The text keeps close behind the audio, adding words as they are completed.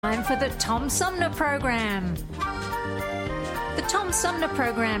Time for the Tom Sumner Program. The Tom Sumner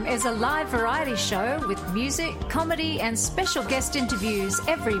Program is a live variety show with music, comedy and special guest interviews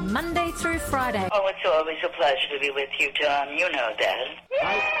every Monday through Friday. Oh, it's always a pleasure to be with you, Tom. You know that.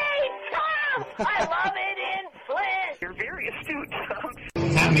 Yay, Tom! I love it in Flint! You're very astute, Tom.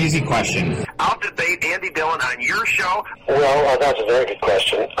 Not an easy question. I'll debate Andy Dillon on your show. Well, that's a very good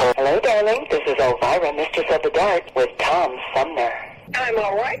question. Hello, darling. This is Elvira, Mistress of the Dark, with Tom Sumner. I'm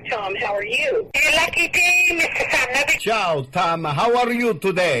all right, Tom. How are you? You lucky day, Mr. Sumner. Ciao, Tom. How are you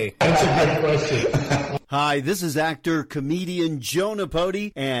today? That's a good question. Hi, this is actor, comedian Joe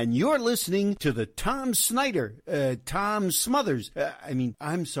Napodi, and you're listening to the Tom Smothers.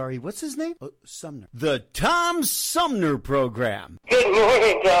 I'm sorry, what's his name? Oh, Sumner. The Tom Sumner Program. Good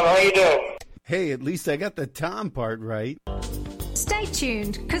morning, Tom. How you doing? Hey, at least I got the Tom part right. Stay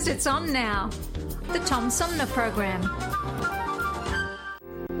tuned, because it's on now. The Tom Sumner Program.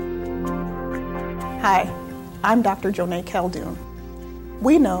 Hi, I'm Dr. Jonae Caldoun.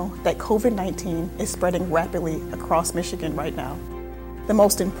 We know that COVID-19 is spreading rapidly across Michigan right now. The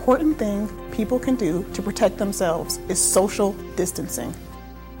most important thing people can do to protect themselves is social distancing.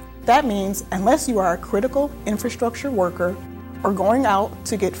 That means unless you are a critical infrastructure worker or going out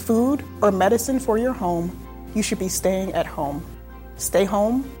to get food or medicine for your home, you should be staying at home. Stay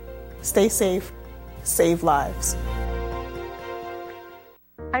home, stay safe, save lives.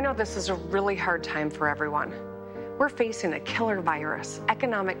 I know this is a really hard time for everyone. We're facing a killer virus,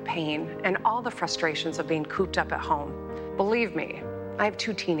 economic pain, and all the frustrations of being cooped up at home. Believe me, I have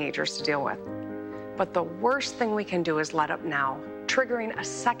 2 teenagers to deal with. But the worst thing we can do is let up now, triggering a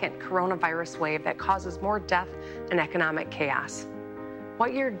second coronavirus wave that causes more death and economic chaos.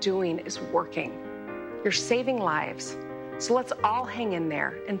 What you're doing is working. You're saving lives. So let's all hang in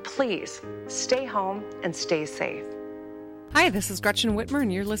there, and please, stay home and stay safe. Hi, this is Gretchen Whitmer,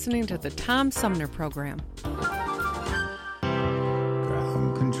 and you're listening to the Tom Sumner Program.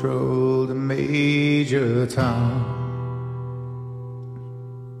 Ground control to Major Tom.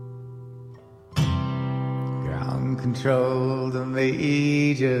 Ground control to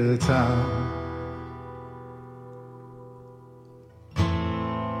Major Tom.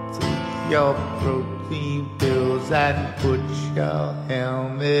 Take your protein pills and put your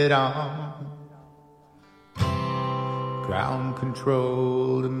helmet on. Ground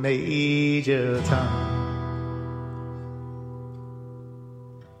control to Major Tom.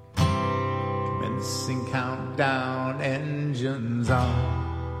 Commencing countdown, engines on.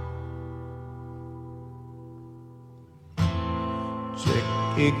 Check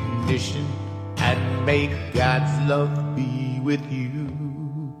ignition and may God's love be with you.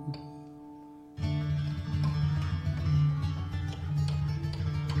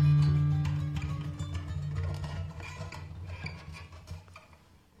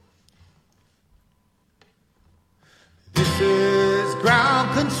 This is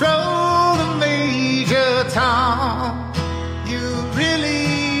ground control to Major Tom. You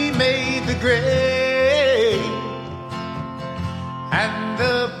really made the grade. And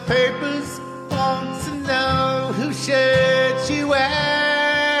the papers want to know who shut you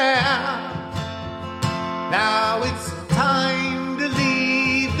out. Now it's time to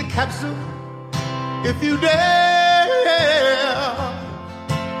leave the capsule if you dare.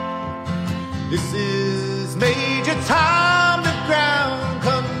 This is Major Tom to ground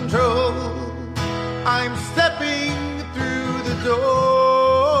control. I'm stepping through the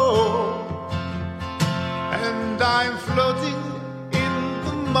door, and I'm floating in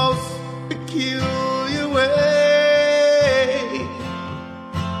the most peculiar way.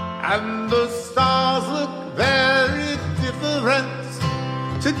 And the stars look very different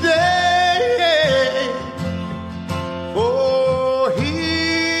today. For here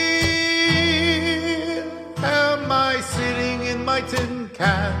am I sitting in my tin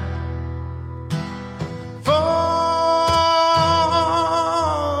can, far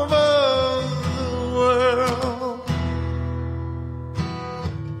over the world.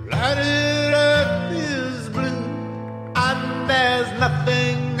 Planet Earth is blue, and there's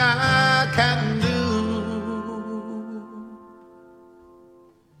nothing I can do.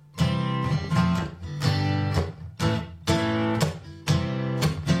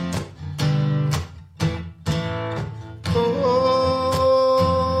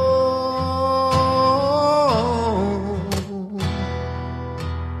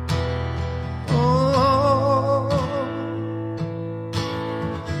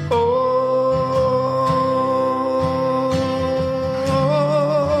 Oh,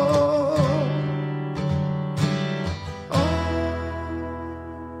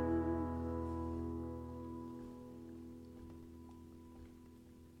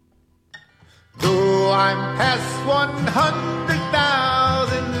 I'm past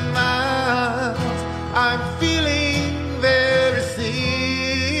 100,000 miles. I'm feeling very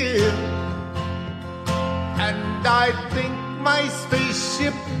sick, and I think my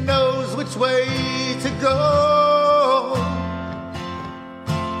spaceship knows which way to go.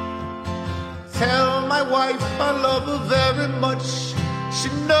 Tell my wife I love her very much. She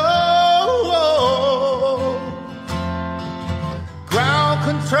knows. Ground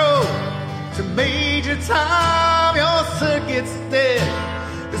control to Major Tom. Your circuit's dead.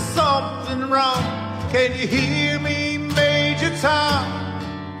 There's something wrong. Can you hear me, Major Tom?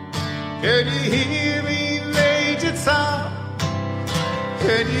 Can you hear me, Major Tom?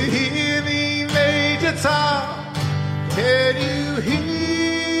 Can you hear me, Major Tom? Can you hear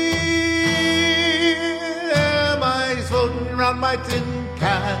my floating around my tin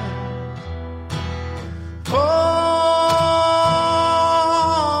can? Oh,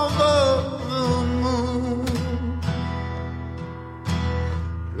 the moon.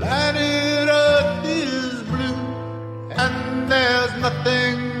 Planet Earth is blue, and there's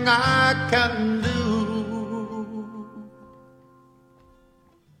nothing I can do.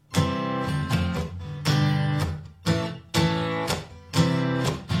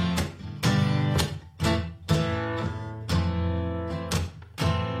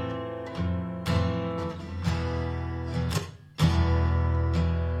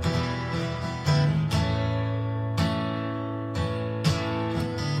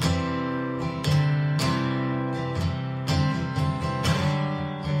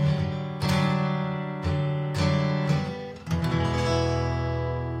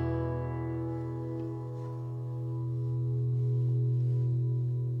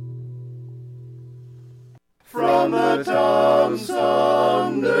 From the Tom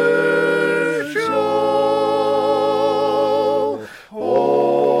Sumner Show.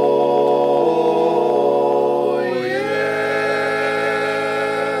 Oh, yeah.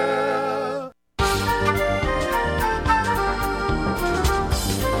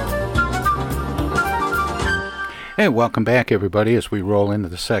 Hey, welcome back, everybody, as we roll into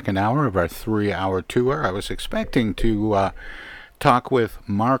the second hour of our 3-hour tour. I was expecting to talk with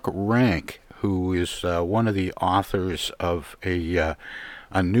Mark Rank, who is one of the authors of a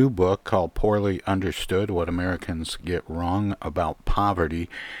new book called Poorly Understood: What Americans Get Wrong About Poverty,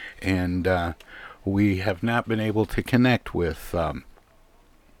 and we have not been able to connect with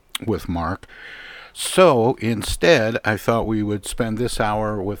Mark. So instead, I thought we would spend this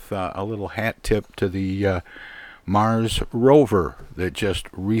hour with a little hat tip to the Mars rover that just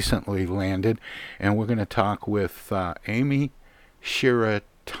recently landed, and we're going to talk with Amy Shira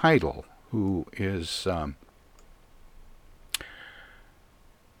Teitel, who is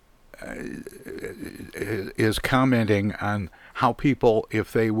commenting on how people,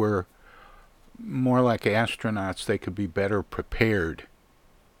 if they were more like astronauts, they could be better prepared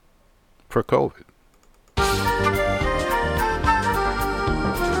for COVID.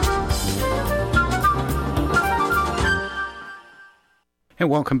 And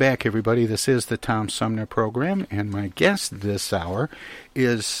welcome back, everybody. This is the Tom Sumner Program, and my guest this hour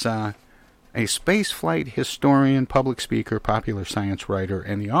is a spaceflight historian, public speaker, popular science writer,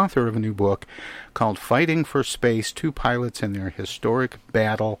 and the author of a new book called Fighting for Space: Two Pilots in Their Historic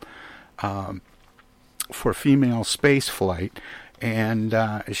Battle for Female Spaceflight. And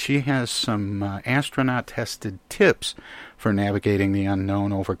she has some astronaut-tested tips for navigating the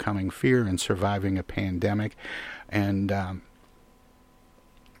unknown, overcoming fear, and surviving a pandemic. And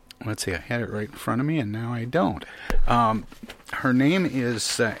let's see, I had it right in front of me, and now I don't. Her name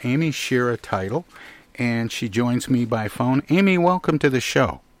is Amy Shira Teitel, and she joins me by phone. Amy, welcome to the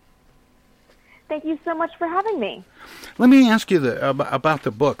show. Thank you so much for having me. Let me ask you about the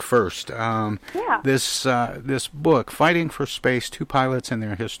book first. Yeah. This book, Fighting for Space: Two Pilots in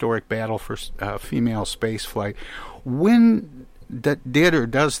Their Historic Battle for Female Spaceflight. When did or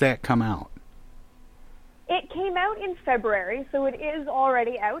does that come out? It came out in February, so it is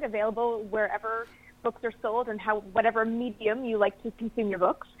already out, available wherever books are sold and whatever medium you like to consume your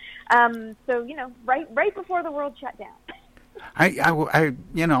books. So right before the world shut down.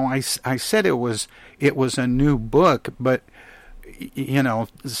 I said it was a new book, but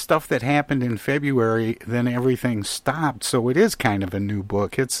stuff that happened in February, then everything stopped. So it is kind of a new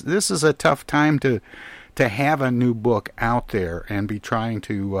book. This is a tough time to have a new book out there and be trying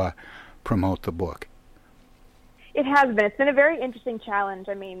to promote the book. It has been. It's been a very interesting challenge.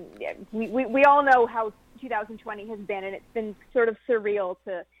 I mean, we all know how 2020 has been, and it's been sort of surreal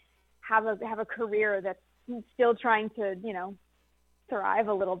to have a career that's still trying to, thrive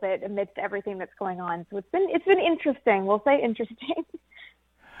a little bit amidst everything that's going on. So it's been interesting. We'll say interesting.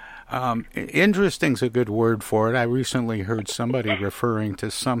 Interesting's a good word for it. I recently heard somebody referring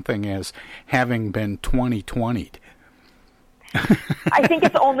to something as having been 2020'd. I think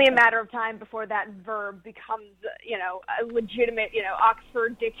it's only a matter of time before that verb becomes, a legitimate,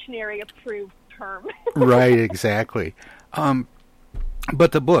 Oxford Dictionary approved term. Right, exactly.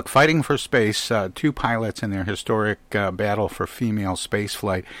 But the book, Fighting for Space, two pilots in their historic battle for female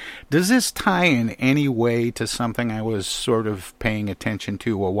spaceflight, does this tie in any way to something I was sort of paying attention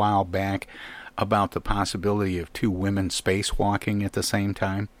to a while back about the possibility of two women spacewalking at the same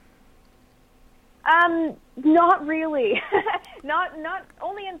time? Not really. not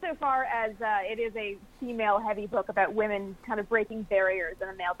only insofar as it is a female-heavy book about women kind of breaking barriers in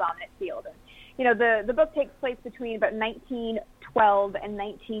a male-dominant field. And, the book takes place between about 1912 and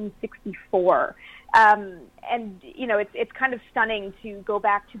 1964. And, it's kind of stunning to go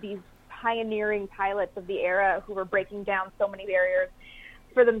back to these pioneering pilots of the era who were breaking down so many barriers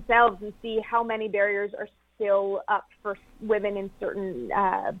for themselves and see how many barriers are still up for women in certain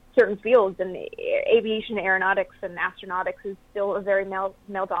fields. And aviation, aeronautics, and astronautics is still a very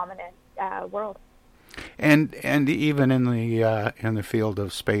male-dominant world. And even in the field of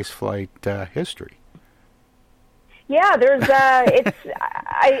spaceflight history. Yeah, there's it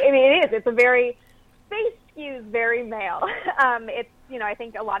is. It's a very space skews very male. It's I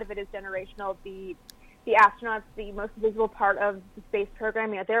think a lot of it is generational. The astronauts, the most visible part of the space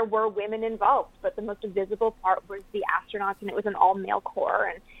program, there were women involved, but the most visible part was the astronauts, and it was an all-male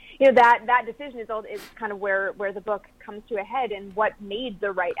corps. And that decision is kind of where the book comes to a head, and what made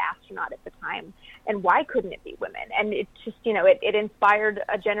the right astronaut at the time, and why couldn't it be women? And it just it inspired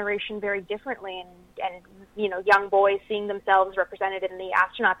a generation very differently, and young boys seeing themselves represented in the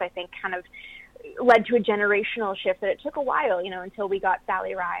astronauts, I think, kind of led to a generational shift that it took a while, until we got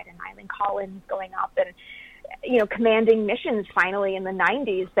Sally Ride and Eileen Collins going up and, commanding missions finally in the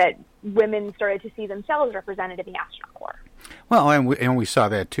 90s, that women started to see themselves represented in the astronaut corps. Well, and we saw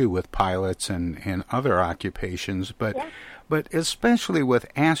that too with pilots and other occupations, but especially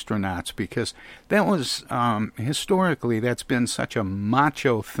with astronauts, because that was historically that's been such a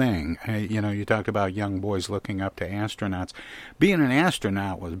macho thing. You talk about young boys looking up to astronauts. Being an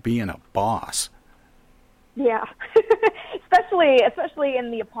astronaut was being a boss. Yeah, especially in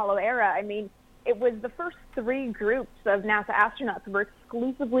the Apollo era. I mean, it was the first three groups of NASA astronauts were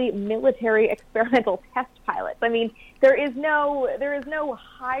exclusively military experimental test pilots. I mean, there is no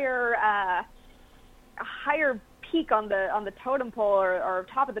higher peak on the totem pole or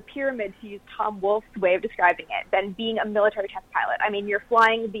top of the pyramid, to use Tom Wolfe's way of describing it, than being a military test pilot. I mean, you're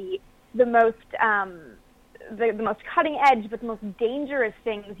flying the most cutting edge, but the most dangerous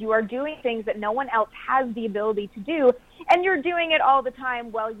things. You are doing things that no one else has the ability to do, and you're doing it all the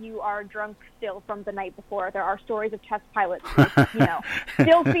time while you are drunk still from the night before. There are stories of test pilots,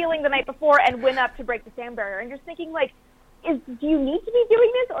 still feeling the night before and went up to break the sound barrier, and you're thinking, like, do you need to be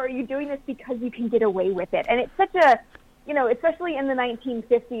doing this, or are you doing this because you can get away with it? And it's such a, especially in the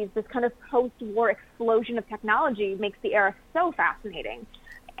 1950s, this kind of post-war explosion of technology makes the era so fascinating.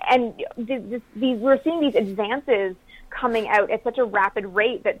 And we're seeing these advances coming out at such a rapid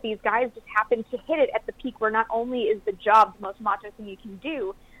rate that these guys just happen to hit it at the peak where not only is the job the most macho thing you can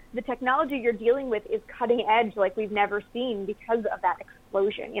do, the technology you're dealing with is cutting edge like we've never seen because of that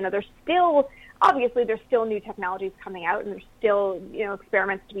explosion. There's still new technologies coming out, and there's still,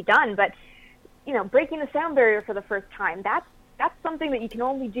 experiments to be done. But, breaking the sound barrier for the first time, that's something that you can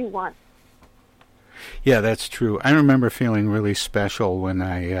only do once. Yeah, that's true. I remember feeling really special when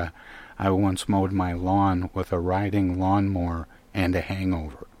I once mowed my lawn with a riding lawnmower and a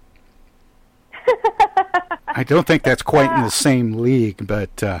hangover. I don't think that's quite in the same league,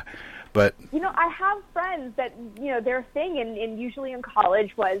 but I have friends that their thing in usually in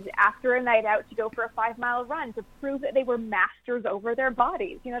college was after a night out to go for a 5-mile run to prove that they were masters over their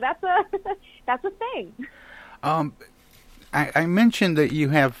bodies. That's a thing. I mentioned that you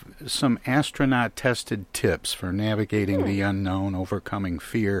have some astronaut-tested tips for navigating the unknown, overcoming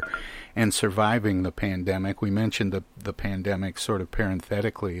fear, and surviving the pandemic. We mentioned the pandemic sort of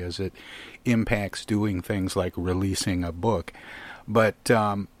parenthetically as it impacts doing things like releasing a book. But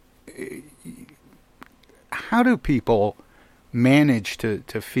how do people manage to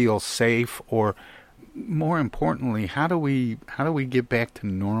feel safe, or more importantly, how do we get back to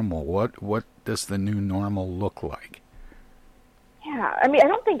normal? What does the new normal look like? Yeah, I mean, I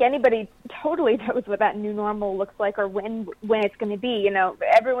don't think anybody totally knows what that new normal looks like or when it's going to be.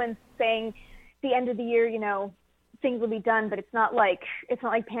 Everyone's saying the end of the year, things will be done, but it's not like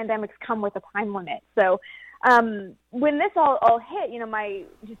pandemics come with a time limit. So when this all hit,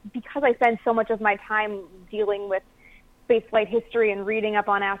 just because I spend so much of my time dealing with spaceflight history and reading up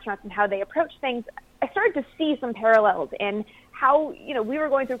on astronauts and how they approach things, I started to see some parallels in how, we were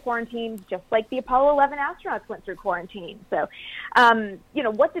going through quarantines just like the Apollo 11 astronauts went through quarantine. So,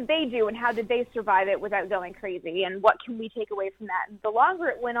 what did they do and how did they survive it without going crazy? And what can we take away from that? And the longer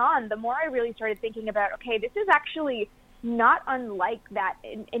it went on, the more I really started thinking about, okay, this is actually not unlike that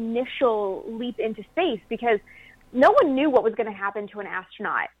initial leap into space, because no one knew what was going to happen to an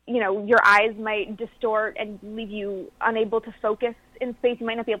astronaut. Your eyes might distort and leave you unable to focus in space. You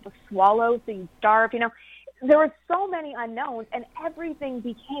might not be able to swallow, so you starve, There were so many unknowns, and everything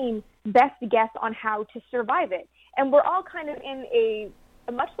became best guess on how to survive it. And we're all kind of in a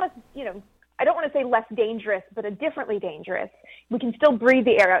much less, I don't want to say less dangerous, but a differently dangerous. We can still breathe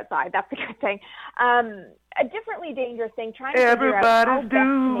the air outside. That's the good thing. A differently dangerous thing, trying to figure out how best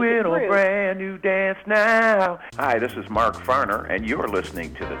to make it through. Everybody's doing a brand new dance now. Hi, this is Mark Farner, and you're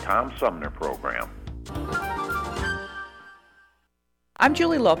listening to the Tom Sumner Program. I'm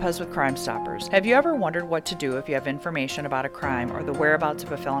Julie Lopez with Crime Stoppers. Have you ever wondered what to do if you have information about a crime or the whereabouts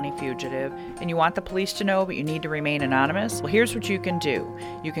of a felony fugitive and you want the police to know but you need to remain anonymous? Well, here's what you can do.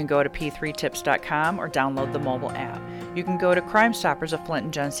 You can go to p3tips.com or download the mobile app. You can go to Crime Stoppers of Flint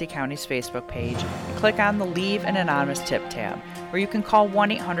and Genesee County's Facebook page and click on the Leave an Anonymous Tip tab, or you can call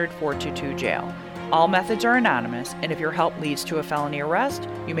 1-800-422-JAIL. All methods are anonymous, and if your help leads to a felony arrest,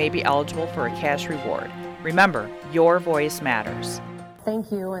 you may be eligible for a cash reward. Remember, your voice matters.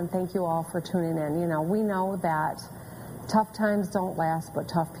 Thank you, and thank you all for tuning in. We know that tough times don't last, but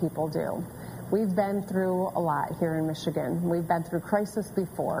tough people do. We've been through a lot here in Michigan. We've been through crisis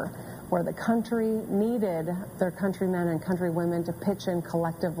before, where the country needed their countrymen and countrywomen to pitch in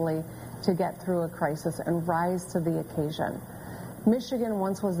collectively to get through a crisis and rise to the occasion. Michigan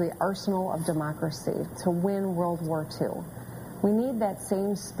once was the arsenal of democracy to win World War II. We need that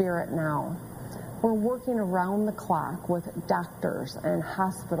same spirit now. We're working around the clock with doctors and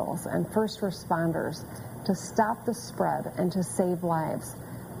hospitals and first responders to stop the spread and to save lives.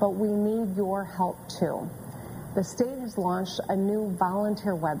 But we need your help too. The state has launched a new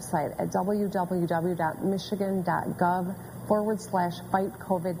volunteer website at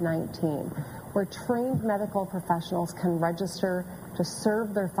www.michigan.gov/fight-COVID-19, where trained medical professionals can register to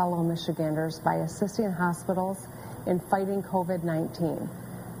serve their fellow Michiganders by assisting hospitals in fighting COVID-19.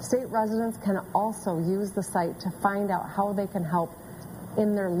 State residents can also use the site to find out how they can help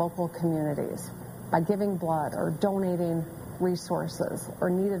in their local communities by giving blood or donating resources or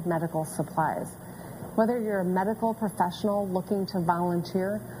needed medical supplies. Whether you're a medical professional looking to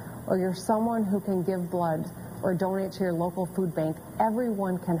volunteer or you're someone who can give blood or donate to your local food bank,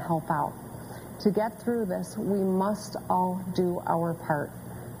 everyone can help out. To get through this, we must all do our part.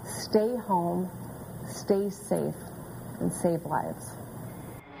 Stay home, stay safe, and save lives.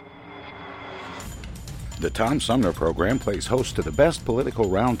 The Tom Sumner Program plays host to the best political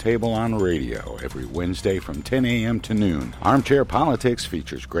roundtable on radio every Wednesday from 10 a.m. to noon. Armchair Politics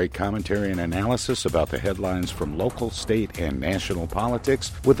features great commentary and analysis about the headlines from local, state, and national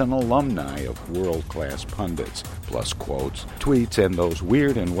politics with an alumni of world-class pundits, plus quotes, tweets, and those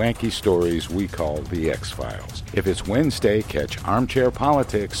weird and wacky stories we call the X-Files. If it's Wednesday, catch Armchair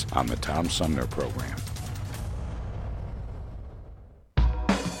Politics on the Tom Sumner Program.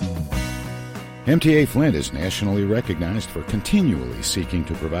 MTA Flint is nationally recognized for continually seeking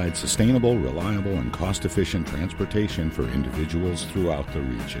to provide sustainable, reliable, and cost-efficient transportation for individuals throughout the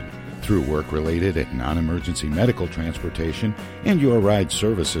region. Through work-related and non-emergency medical transportation and Your Ride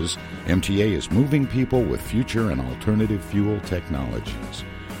services, MTA is moving people with future and alternative fuel technologies.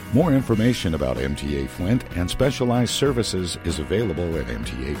 More information about MTA Flint and specialized services is available at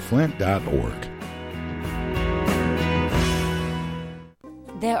mtaflint.org.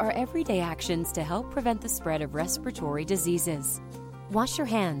 There are everyday actions to help prevent the spread of respiratory diseases. Wash your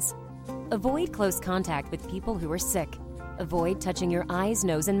hands. Avoid close contact with people who are sick. Avoid touching your eyes,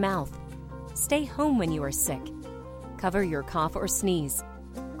 nose, and mouth. Stay home when you are sick. Cover your cough or sneeze.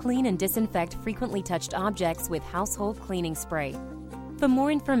 Clean and disinfect frequently touched objects with household cleaning spray. For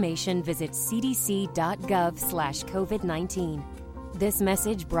more information, visit cdc.gov/COVID-19. This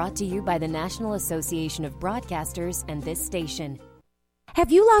message brought to you by the National Association of Broadcasters and this station. Have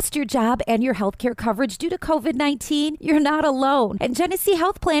you lost your job and your healthcare coverage due to COVID-19? You're not alone, and Genesee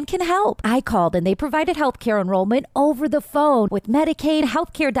Health Plan can help. I called and they provided healthcare enrollment over the phone with Medicaid,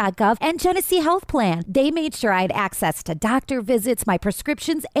 healthcare.gov, and Genesee Health Plan. They made sure I had access to doctor visits, my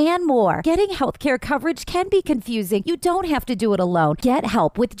prescriptions, and more. Getting healthcare coverage can be confusing. You don't have to do it alone. Get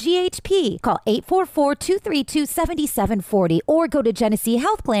help with GHP. Call 844-232-7740 or go to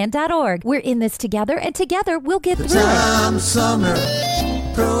GeneseeHealthPlan.org. We're in this together, and together we'll get through it. Tom Sumner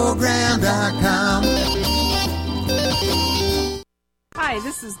Program.com. Hi,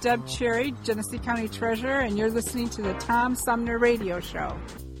 this is Deb Cherry, Genesee County Treasurer, and you're listening to the Tom Sumner Radio Show.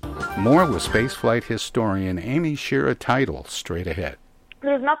 More with spaceflight historian Amy Shira Teitel straight ahead.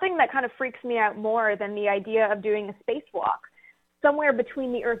 There's nothing that kind of freaks me out more than the idea of doing a spacewalk somewhere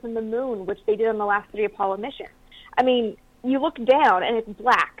between the Earth and the Moon, which they did on the last 3 Apollo missions. I mean, you look down and it's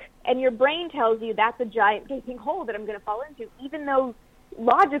black, and your brain tells you that's a giant gaping hole that I'm going to fall into, even though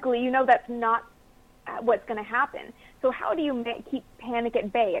logically you know that's not what's going to happen. So how do you keep panic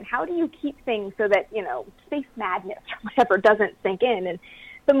at bay, and how do you keep things so that, space madness or whatever doesn't sink in? And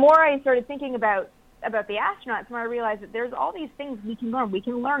the more I started thinking about the astronauts, the more I realized that there's all these things we can learn. We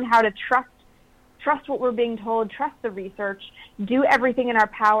can learn how to trust what we're being told, trust the research, do everything in our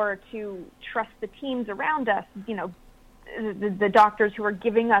power to trust the teams around us, the doctors who are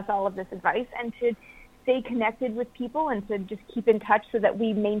giving us all of this advice, and to stay connected with people and to just keep in touch so that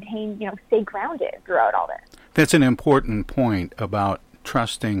we maintain, stay grounded throughout all this. That's an important point about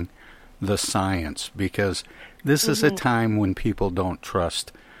trusting the science, because this is a time when people don't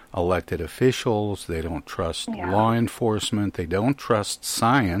trust elected officials, they don't trust law enforcement, they don't trust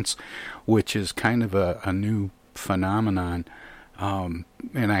science, which is kind of a new phenomenon. And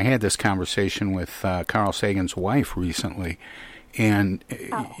I had this conversation with Carl Sagan's wife recently, and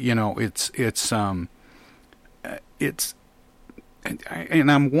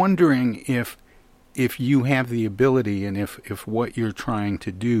and I'm wondering if you have the ability, and if what you're trying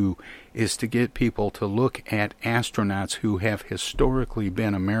to do is to get people to look at astronauts who have historically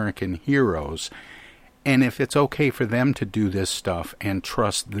been American heroes, and if it's okay for them to do this stuff and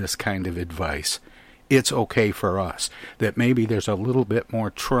trust this kind of advice, it's okay for us. That maybe there's a little bit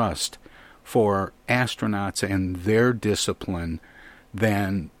more trust for astronauts and their discipline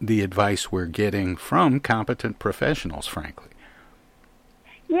than the advice we're getting from competent professionals, frankly.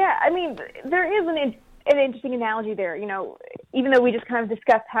 Yeah, I mean, there is an interesting analogy there. Even though we just kind of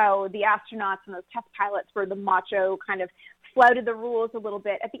discussed how the astronauts and those test pilots were the macho, kind of flouted the rules a little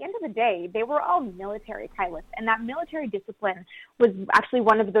bit, at the end of the day, they were all military pilots. And that military discipline was actually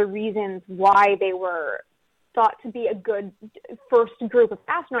one of the reasons why they were thought to be a good first group of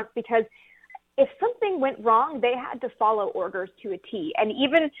astronauts, because if something went wrong, they had to follow orders to a T. And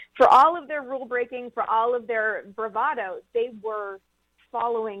even for all of their rule breaking, for all of their bravado, they were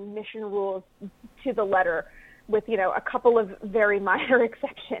following mission rules to the letter, with a couple of very minor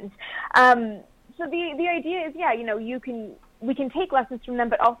exceptions. So the idea is, we can take lessons from them,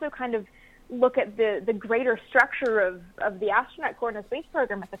 but also kind of look at the greater structure of the astronaut corps and the space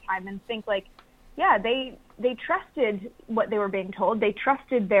program at the time and think they trusted what they were being told, they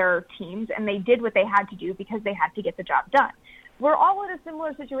trusted their teams, and they did what they had to do because they had to get the job done. We're all in a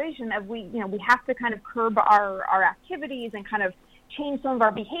similar situation of we have to kind of curb our activities and kind of change some of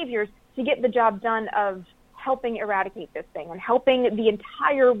our behaviors to get the job done of helping eradicate this thing and helping the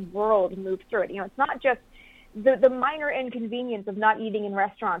entire world move through it. It's not just the minor inconvenience of not eating in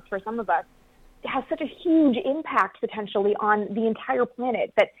restaurants for some of us. It has such a huge impact potentially on the entire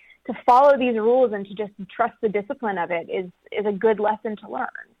planet that to follow these rules and to just trust the discipline of it is a good lesson to learn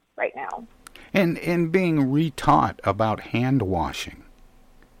right now. And being retaught about hand washing.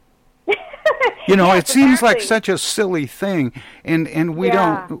 Yes, it seems like such a silly thing, and we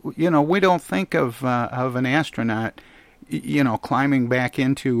don't think of an astronaut, climbing back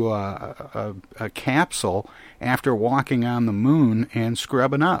into a capsule after walking on the moon and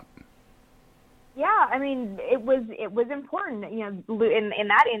scrubbing up. Yeah, I mean, it was important. In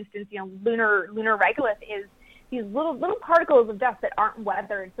that instance, lunar regolith is these little particles of dust that aren't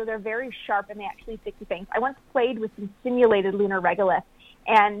weathered, so they're very sharp and they actually stick to things. I once played with some simulated lunar regolith,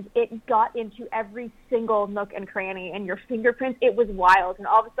 and it got into every single nook and cranny, and your fingerprints, it was wild. And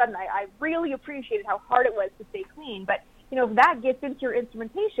all of a sudden, I really appreciated how hard it was to stay clean. But, if that gets into your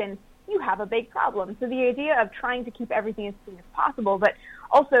instrumentation, you have a big problem. So the idea of trying to keep everything as clean as possible, but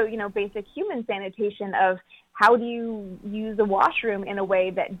also, basic human sanitation of how do you use a washroom in a way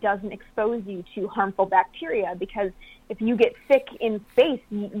that doesn't expose you to harmful bacteria? Because if you get sick in space,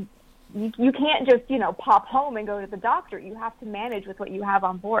 you can't just, pop home and go to the doctor. You have to manage with what you have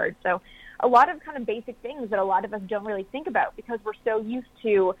on board. So a lot of kind of basic things that a lot of us don't really think about because we're so used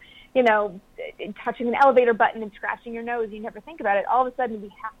to, touching an elevator button and scratching your nose. You never think about it. All of a sudden, we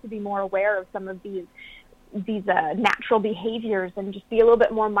have to be more aware of some of these natural behaviors and just be a little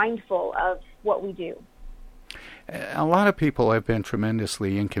bit more mindful of what we do. A lot of people have been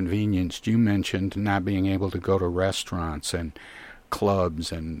tremendously inconvenienced. You mentioned not being able to go to restaurants and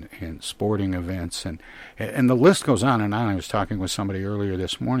clubs and sporting events, and the list goes on and on. I was talking with somebody earlier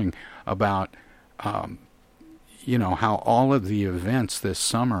this morning about how all of the events this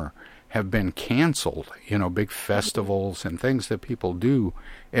summer have been canceled, big festivals and things that people do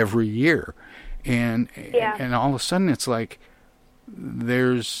every year. And all of a sudden it's like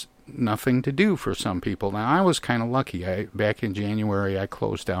there's nothing to do for some people. Now, I was kind of lucky. Back in January, I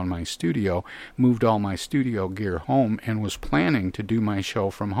closed down my studio, moved all my studio gear home, and was planning to do my show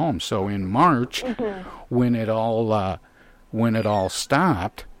from home. So in March, when it all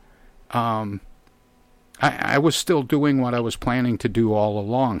stopped, I was still doing what I was planning to do all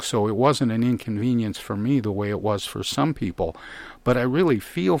along. So it wasn't an inconvenience for me the way it was for some people. But I really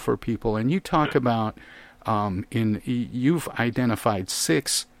feel for people. And you talk about you've identified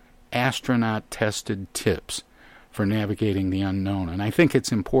 6 astronaut-tested tips for navigating the unknown. And I think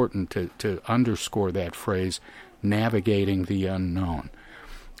it's important to underscore that phrase, navigating the unknown,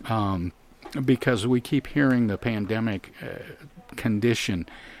 because we keep hearing the pandemic condition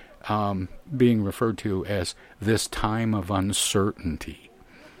being referred to as this time of uncertainty.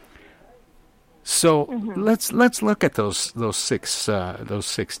 So let's look at those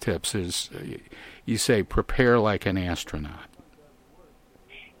 6 tips. You say prepare like an astronaut.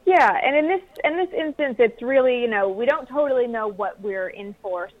 Yeah, and in this instance, it's really, we don't totally know what we're in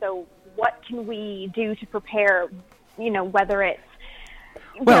for. So what can we do to prepare? Whether it's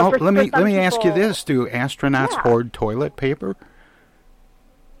let me ask you this: do astronauts hoard toilet paper?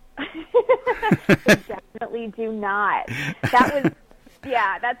 They definitely do not.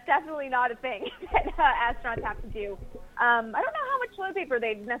 That's definitely not a thing that astronauts have to do. I don't know how much toilet paper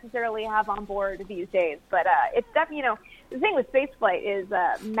they necessarily have on board these days, but it's definitely, the thing with spaceflight is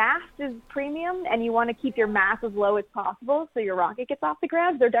mass is premium, and you want to keep your mass as low as possible so your rocket gets off the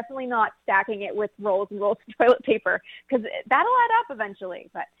ground. They're definitely not stacking it with rolls and rolls of toilet paper, because that'll add up eventually.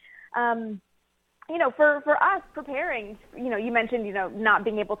 But for us preparing, you mentioned, not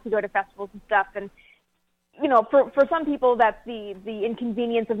being able to go to festivals and stuff, and for some people, that's the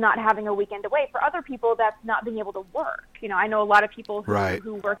inconvenience of not having a weekend away. For other people, that's not being able to work. I know a lot of people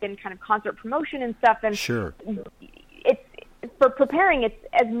who work in kind of concert promotion and stuff. And sure, it's for preparing. It's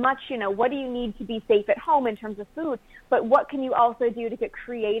as much, what do you need to be safe at home in terms of food, but what can you also do to get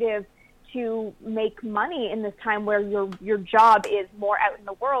creative to make money in this time where your job is more out in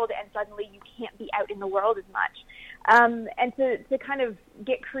the world, and suddenly you can't be out in the world as much. And to kind of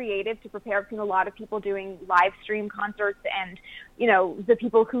get creative to prepare. I've seen a lot of people doing live stream concerts, and, the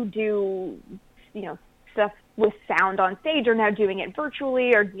people who do, stuff with sound on stage are now doing it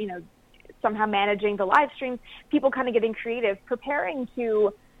virtually, or, somehow managing the live streams. People kind of getting creative, preparing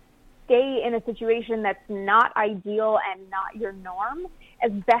to stay in a situation that's not ideal and not your norm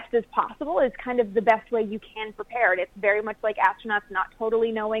as best as possible is kind of the best way you can prepare it. It's very much like astronauts not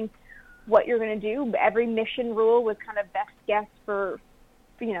totally knowing what you're going to do. Every mission rule was kind of best guess for,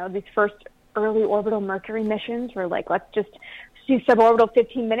 these first early orbital Mercury missions were like, let's just do suborbital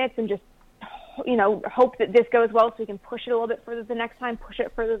 15 minutes and just, hope that this goes well so we can push it a little bit further the next time, push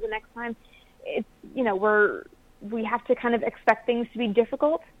it further the next time. It's, we have to kind of expect things to be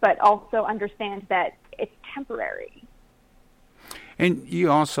difficult, but also understand that it's temporary. And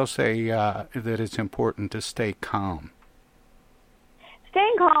you also say that it's important to stay calm.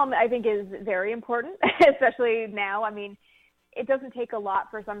 Staying calm, I think, is very important, especially now. I mean, it doesn't take a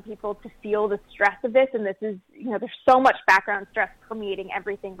lot for some people to feel the stress of this, and this is, there's so much background stress permeating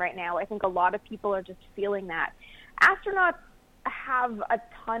everything right now. I think a lot of people are just feeling that. Astronauts have a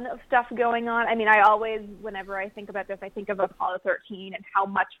ton of stuff going on. I mean, I always, whenever I think about this, I think of Apollo 13 and how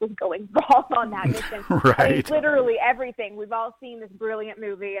much was going wrong on that mission. Right. I mean, literally everything. We've all seen this brilliant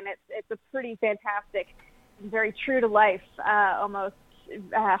movie, and it's a pretty fantastic, very true to life, almost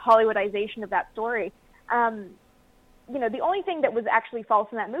Hollywoodization of that story. The only thing that was actually false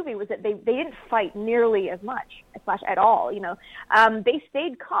in that movie was that they didn't fight nearly as much, at all. They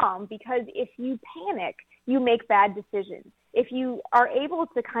stayed calm, because if you panic, you make bad decisions. If you are able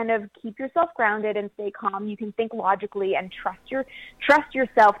to kind of keep yourself grounded and stay calm, you can think logically and trust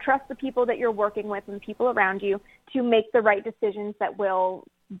yourself, trust the people that you're working with and the people around you to make the right decisions that will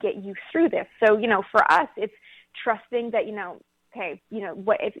get you through this. So, for us, it's trusting that,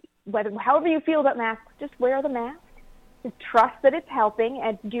 however you feel about masks, just wear the mask. Just trust that it's helping,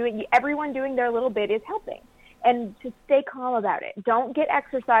 and everyone doing their little bit is helping. And to stay calm about it. Don't get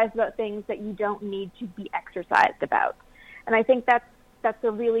exercised about things that you don't need to be exercised about. And I think that's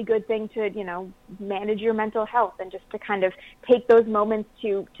a really good thing to, manage your mental health, and just to kind of take those moments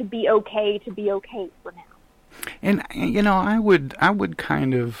to be okay for now. And, I would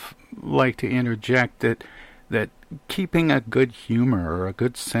kind of like to interject that keeping a good humor or a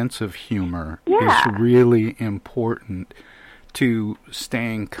good sense of humor is really important to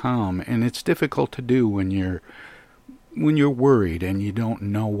staying calm. And it's difficult to do when you're you're worried and you don't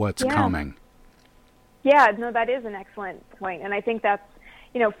know what's coming. Yeah, no, that is an excellent point. And I think that's,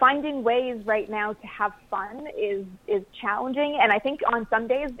 finding ways right now to have fun is challenging. And I think on some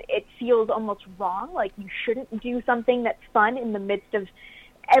days it feels almost wrong, like you shouldn't do something that's fun in the midst of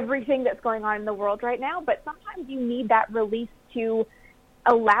everything that's going on in the world right now. But sometimes you need that release to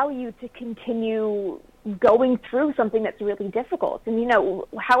allow you to continue going through something that's really difficult. And,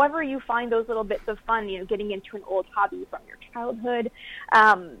 however you find those little bits of fun, getting into an old hobby from your childhood.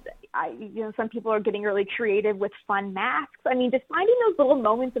 Some people are getting really creative with fun masks. I mean, just finding those little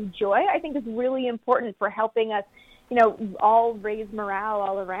moments of joy, I think, is really important for helping us, all raise morale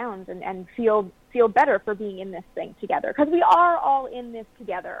all around and feel better for being in this thing together. Because we are all in this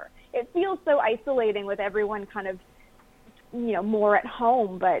together. It feels so isolating with everyone kind of, more at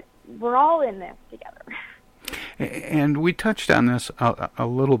home, but we're all in this together. And we touched on this a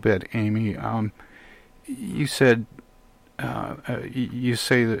little bit, Amy. You said, you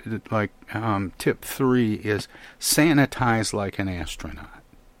say that like tip 3 is sanitize like an astronaut.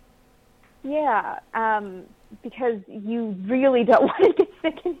 Yeah, because you really don't want to get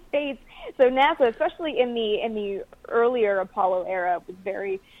sick in space. So NASA, especially in the earlier Apollo era, was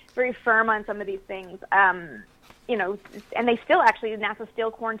very, very firm on some of these things. And they still NASA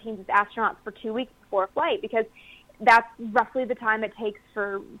still quarantines its astronauts for 2 weeks before flight, because that's roughly the time it takes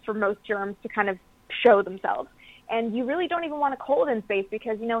for most germs to kind of show themselves. And you really don't even want a cold in space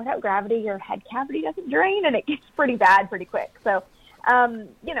because, without gravity, your head cavity doesn't drain and it gets pretty bad pretty quick. So,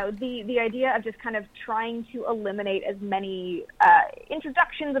 the idea of just kind of trying to eliminate as many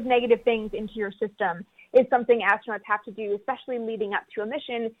introductions of negative things into your system is something astronauts have to do, especially leading up to a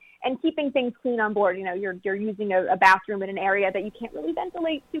mission and keeping things clean on board. You're using a bathroom in an area that you can't really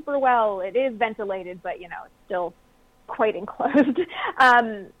ventilate super well. It is ventilated, but, it's still quite enclosed.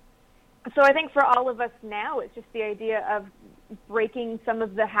 So I think for all of us now, it's just the idea of breaking some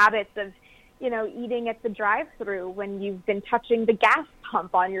of the habits of, eating at the drive-thru when you've been touching the gas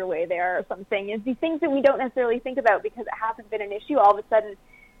pump on your way there or something. It's these things that we don't necessarily think about because it hasn't been an issue. All of a sudden,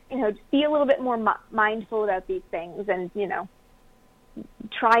 just be a little bit more mindful about these things and,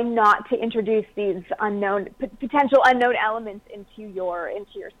 try not to introduce these potential unknown elements into your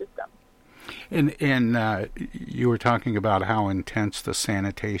system. And you were talking about how intense the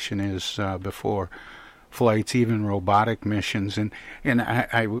sanitation is before flights, even robotic missions, and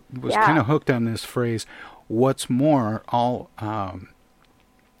I was kind of hooked on this phrase. What's more,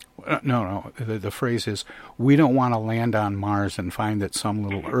 the phrase is, we don't want to land on Mars and find that some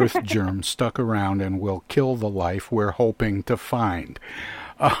little Earth germ stuck around and will kill the life we're hoping to find.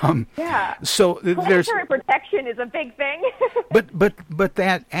 So there's planetary protection is a big thing. but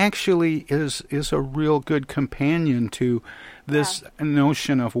that actually is a real good companion to this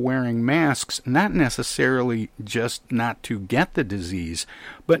notion of wearing masks, not necessarily just not to get the disease,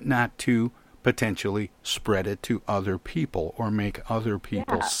 but not to potentially spread it to other people or make other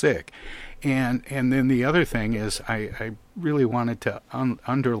people sick. And then the other thing is I really wanted to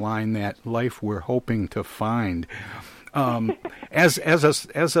underline that life we're hoping to find. As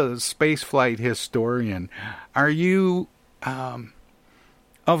a space flight historian, are you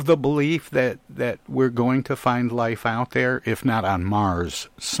of the belief that we're going to find life out there, if not on Mars,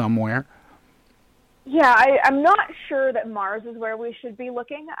 somewhere? Yeah, I'm not sure that Mars is where we should be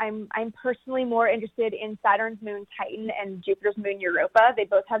looking. I'm personally more interested in Saturn's moon Titan and Jupiter's moon Europa. They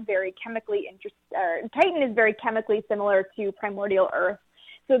both have very chemically Titan is very chemically similar to primordial Earth,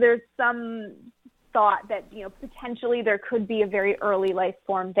 so there's some thought that potentially there could be a very early life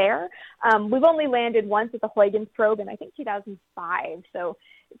form there. We've only landed once with the Huygens probe in I think 2005, so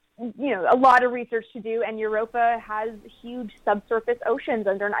a lot of research to do. And Europa has huge subsurface oceans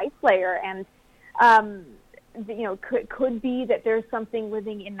under an ice layer, and could be that there's something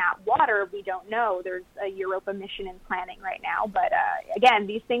living in that water. We don't know. There's a Europa mission in planning right now, but again,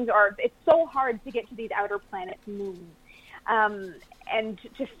 these things it's so hard to get to these outer planets' moons. And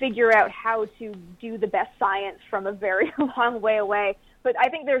to figure out how to do the best science from a very long way away. But I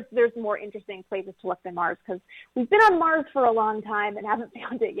think there's more interesting places to look than Mars, because we've been on Mars for a long time and haven't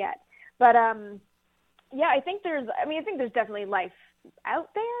found it yet. But I think there's definitely life out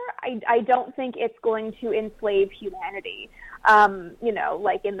there. I don't think it's going to enslave humanity,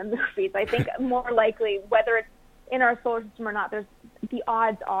 like in the movies. I think more likely, whether it's in our solar system or not, the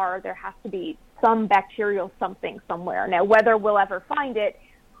odds are there has to be some bacterial something somewhere. Now, whether we'll ever find it,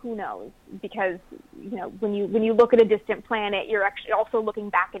 who knows? Because, when you look at a distant planet, you're actually also looking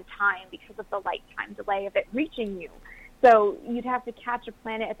back in time because of the light time delay of it reaching you. So you'd have to catch a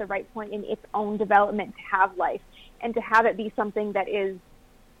planet at the right point in its own development to have life, and to have it be something that is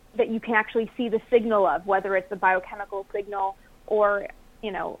that you can actually see the signal of, whether it's a biochemical signal or,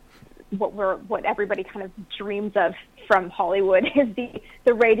 what everybody kind of dreams of from Hollywood is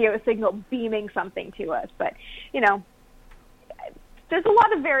the radio signal beaming something to us. But, there's a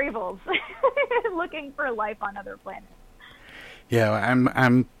lot of variables looking for life on other planets. Yeah,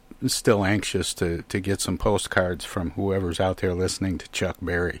 I'm still anxious to get some postcards from whoever's out there listening to Chuck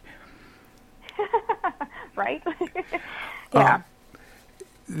Berry. Right? Yeah.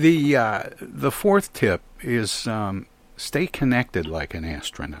 The fourth tip is stay connected like an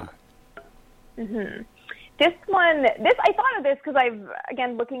astronaut. Mm-hmm. I thought of this because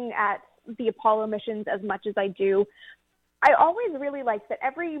again, looking at the Apollo missions as much as I do, I always really liked that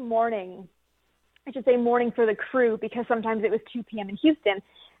every morning, I should say morning for the crew, because sometimes it was 2 p.m. in Houston,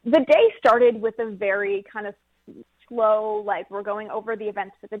 the day started with a very kind of slow, like, we're going over the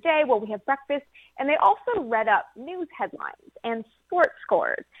events for the day, we have breakfast, and they also read up news headlines and sports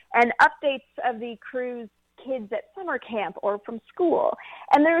scores and updates of the crew's kids at summer camp or from school.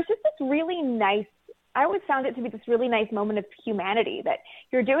 And there was just this really nice, I always found it to be this really nice moment of humanity, that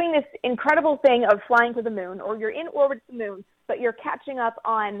you're doing this incredible thing of flying to the moon, or you're in orbit to the moon, but you're catching up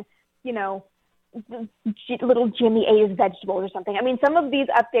on, little Jimmy A's vegetables or something. I mean, some of these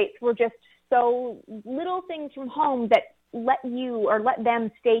updates were just so little things from home that let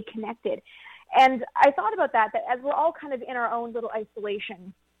them stay connected. And I thought about that as we're all kind of in our own little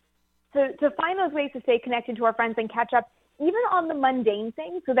isolation, to find those ways to stay connected to our friends and catch up, even on the mundane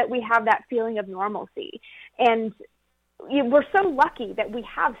things, so that we have that feeling of normalcy. And we're so lucky that we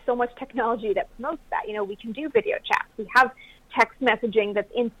have so much technology that promotes that. We can do video chats. We have text messaging that's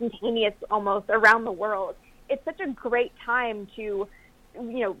instantaneous almost around the world. It's such a great time to,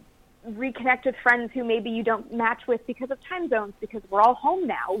 reconnect with friends who maybe you don't match with because of time zones, because we're all home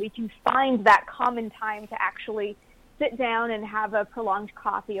now. We can find that common time to actually sit down and have a prolonged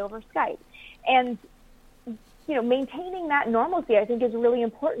coffee over Skype. And, maintaining that normalcy, I think, is really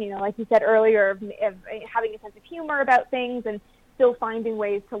important. Like you said earlier, of having a sense of humor about things and still finding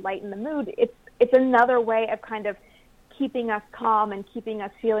ways to lighten the mood. It's another way of kind of keeping us calm and keeping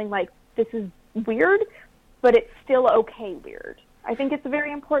us feeling like this is weird, but it's still okay weird. I think it's a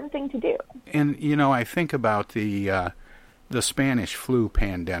very important thing to do. And, I think about the Spanish flu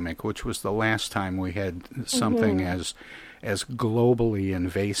pandemic, which was the last time we had something as globally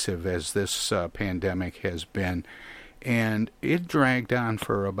invasive as this pandemic has been. And it dragged on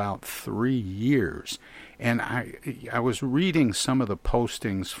for about 3 years. And I was reading some of the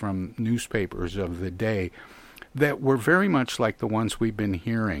postings from newspapers of the day that were very much like the ones we've been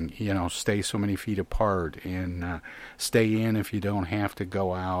hearing, stay so many feet apart, and stay in if you don't have to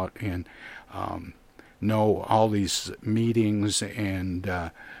go out, and all these meetings and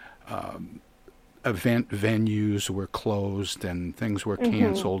event venues were closed and things were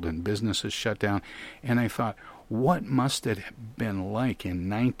canceled and businesses shut down. And I thought, what must it have been like in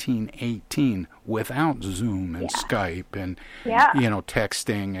 1918 without Zoom and Skype and,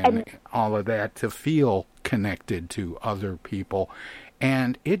 texting and all of that, to feel connected to other people?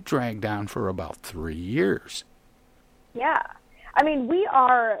 And it dragged on for about 3 years. Yeah. I mean,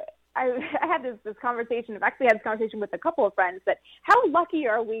 I had this conversation. I've actually had this conversation with a couple of friends, that how lucky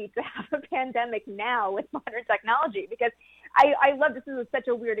are we to have a pandemic now with modern technology? Because I love, this is such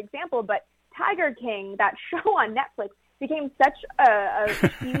a weird example, but Tiger King, that show on Netflix, became such a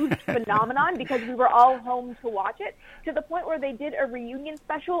huge phenomenon because we were all home to watch it, to the point where they did a reunion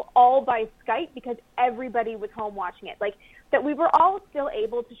special all by Skype because everybody was home watching it. Like, that we were all still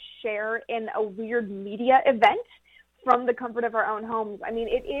able to share in a weird media event from the comfort of our own homes. I mean,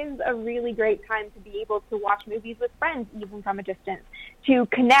 it is a really great time to be able to watch movies with friends, even from a distance, to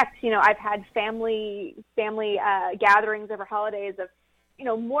connect. I've had family gatherings over holidays of,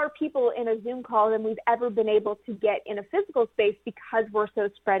 more people in a Zoom call than we've ever been able to get in a physical space because we're so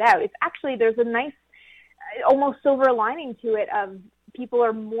spread out. It's actually, there's a nice, almost silver lining to it, of people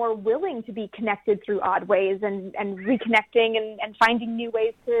are more willing to be connected through odd ways and reconnecting and finding new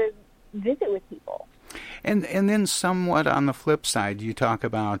ways to visit with people. And then somewhat on the flip side, you talk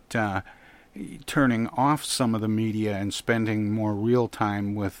about turning off some of the media and spending more real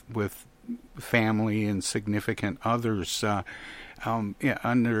time with family and significant others,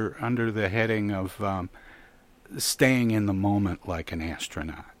 under the heading of staying in the moment like an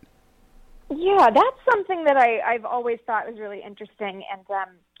astronaut. Yeah, that's something that I've always thought was really interesting. And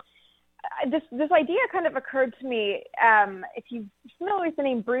this idea kind of occurred to me. If you're familiar with the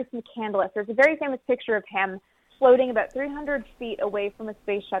name Bruce McCandless, there's a very famous picture of him floating about 300 feet away from a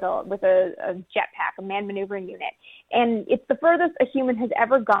space shuttle with a jetpack, a manned maneuvering unit. And it's the furthest a human has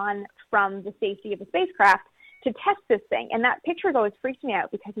ever gone from the safety of a spacecraft to test this thing. And that picture has always freaked me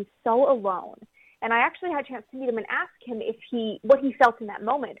out because he's so alone. And I actually had a chance to meet him and ask him what he felt in that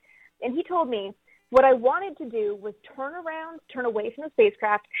moment. And he told me, what I wanted to do was turn away from the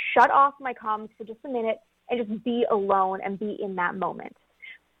spacecraft, shut off my comms for just a minute, and just be alone and be in that moment.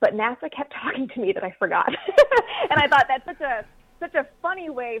 But NASA kept talking to me that I forgot. And I thought that's such a funny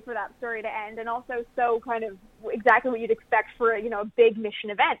way for that story to end, and also so kind of exactly what you'd expect for a big mission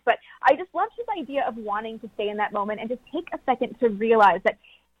event. But I just loved his idea of wanting to stay in that moment and just take a second to realize that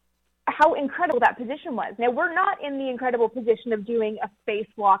how incredible that position was. Now, we're not in the incredible position of doing a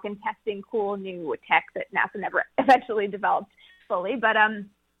spacewalk and testing cool new tech that NASA never eventually developed fully, but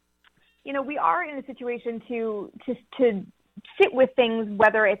we are in a situation to sit with things,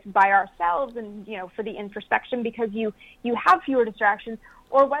 whether it's by ourselves and for the introspection because you have fewer distractions,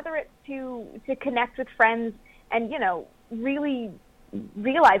 or whether it's to connect with friends and really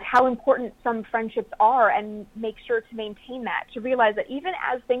realize how important some friendships are and make sure to maintain that, to realize that even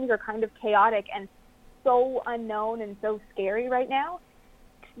as things are kind of chaotic and so unknown and so scary right now,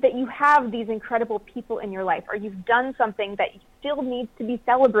 that you have these incredible people in your life, or you've done something that still needs to be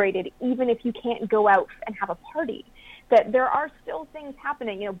celebrated even if you can't go out and have a party. That there are still things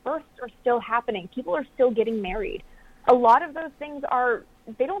happening, births are still happening, people are still getting married. A lot of those things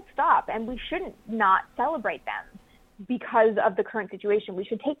they don't stop, and we shouldn't not celebrate them because of the current situation. We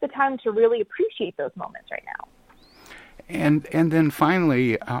should take the time to really appreciate those moments right now. And then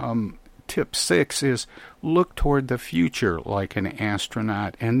finally, tip 6 is look toward the future like an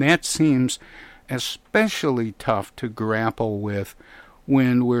astronaut, and that seems especially tough to grapple with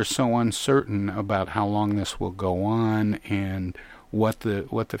when we're so uncertain about how long this will go on and what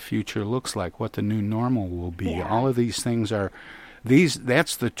the future looks like, what the new normal will be. Yeah. All of these things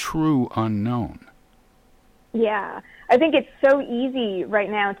that's the true unknown. Yeah. I think it's so easy right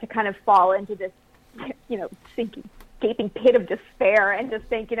now to kind of fall into this, sinking, gaping pit of despair and just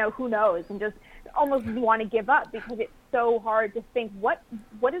think, who knows, and just almost want to give up because it's so hard to think, what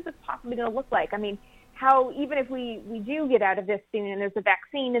is this possibly going to look like? I mean, how, even if we do get out of this soon and there's a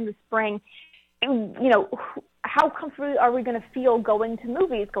vaccine in the spring, how comfortable are we going to feel going to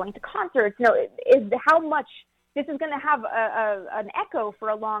movies, going to concerts? Is how much this is going to have an echo for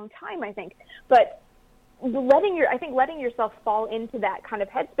a long time, I think. But letting yourself fall into that kind of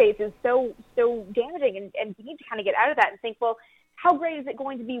headspace is so damaging, and you need to kind of get out of that and think, well, how great is it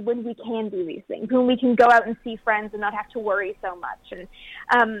going to be when we can do these things, when we can go out and see friends and not have to worry so much? And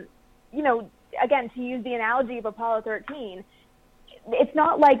again, to use the analogy of Apollo 13, it's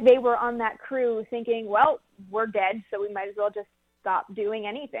not like they were on that crew thinking, well, we're dead, so we might as well just stop doing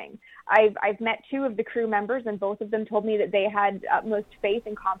anything. I've met 2 of the crew members, and both of them told me that they had utmost faith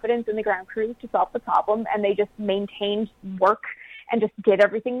and confidence in the ground crew to solve the problem, and they just maintained work and just did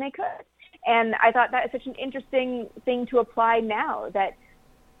everything they could. And I thought that is such an interesting thing to apply now, that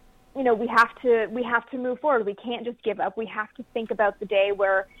we have to move forward. We can't just give up. We have to think about the day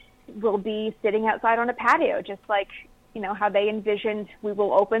where we'll be sitting outside on a patio, just like how they envisioned we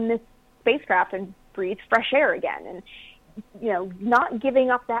will open this spacecraft and breathe fresh air again. And not giving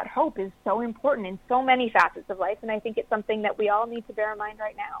up that hope is so important in so many facets of life, and I think it's something that we all need to bear in mind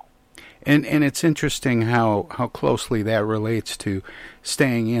right now. And it's interesting how closely that relates to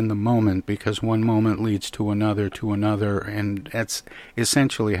staying in the moment, because one moment leads to another, and that's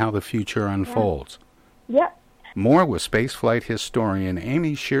essentially how the future unfolds. Yeah. Yep. More with spaceflight historian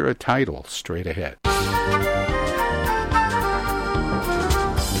Amy Shira Teitel straight ahead.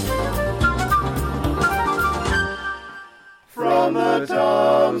 From the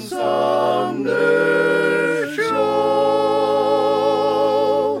Tom Sumner Show.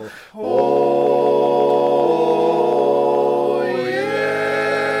 Oh, yeah.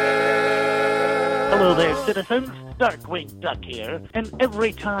 Hello there, citizens. Darkwing Duck here, and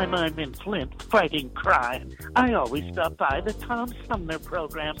every time I'm in Flint fighting crime, I always stop by the Tom Sumner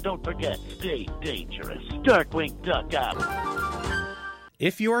program. Don't forget, stay dangerous. Darkwing Duck out.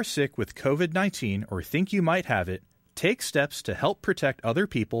 If you are sick with COVID-19 or think you might have it, take steps to help protect other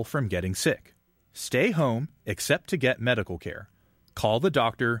people from getting sick. Stay home except to get medical care. Call the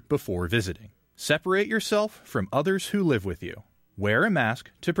doctor before visiting. Separate yourself from others who live with you. Wear a mask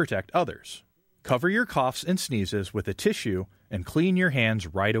to protect others. Cover your coughs and sneezes with a tissue and clean your hands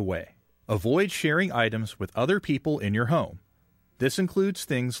right away. Avoid sharing items with other people in your home. This includes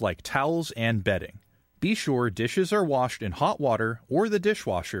things like towels and bedding. Be sure dishes are washed in hot water or the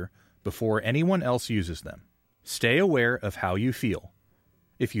dishwasher before anyone else uses them. Stay aware of how you feel.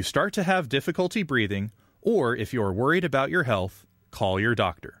 If you start to have difficulty breathing, or if you're worried about your health, call your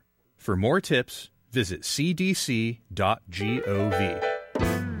doctor. For more tips, visit cdc.gov.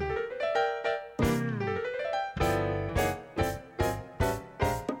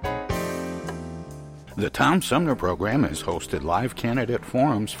 The Tom Sumner Program has hosted live candidate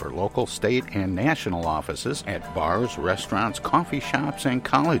forums for local, state, and national offices at bars, restaurants, coffee shops, and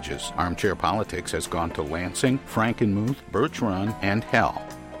colleges. Armchair Politics has gone to Lansing, Frankenmuth, Birch Run, and Hell,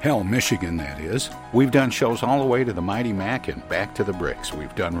 Michigan, that is. We've done shows all the way to the Mighty Mac and back to the Bricks.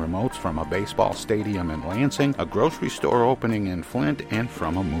 We've done remotes from a baseball stadium in Lansing, a grocery store opening in Flint, and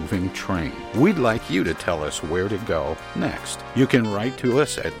from a moving train. We'd like you to tell us where to go next. You can write to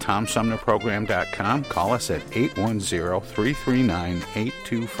us at TomSumnerProgram.com, call us at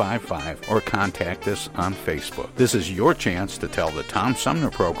 810-339-8255, or contact us on Facebook. This is your chance to tell the Tom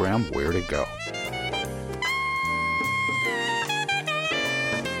Sumner Program where to go.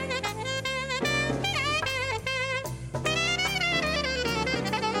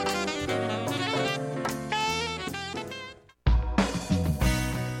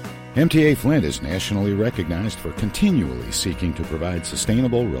 MTA Flint is nationally recognized for continually seeking to provide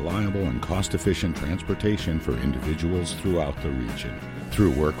sustainable, reliable, and cost-efficient transportation for individuals throughout the region.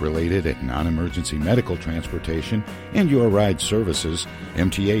 Through work-related and non-emergency medical transportation and Your Ride services,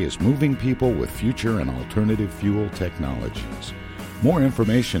 MTA is moving people with future and alternative fuel technologies. More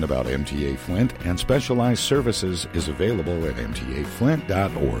information about MTA Flint and specialized services is available at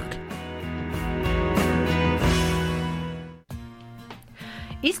mtaflint.org.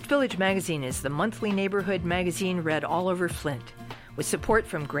 East Village Magazine is the monthly neighborhood magazine read all over Flint. With support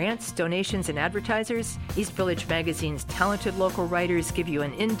from grants, donations, and advertisers, East Village Magazine's talented local writers give you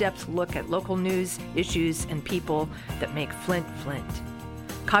an in-depth look at local news, issues, and people that make Flint, Flint.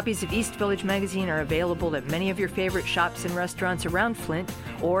 Copies of East Village Magazine are available at many of your favorite shops and restaurants around Flint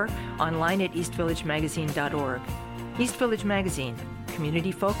or online at eastvillagemagazine.org. East Village Magazine,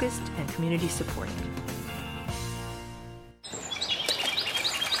 community-focused and community-supported.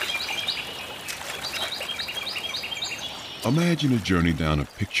 Imagine a journey down a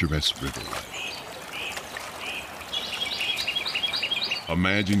picturesque riverway.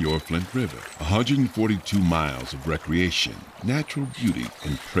 Imagine your Flint River, 142 miles of recreation, natural beauty,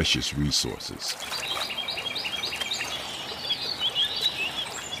 and precious resources.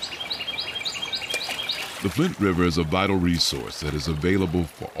 The Flint River is a vital resource that is available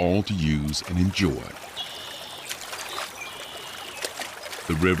for all to use and enjoy.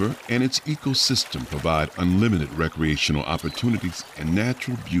 The river and its ecosystem provide unlimited recreational opportunities and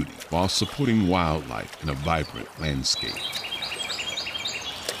natural beauty while supporting wildlife in a vibrant landscape.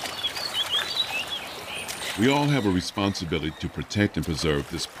 We all have a responsibility to protect and preserve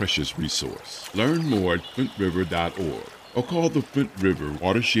this precious resource. Learn more at flintriver.org or call the Flint River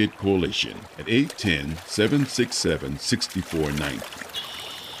Watershed Coalition at 810-767-6490.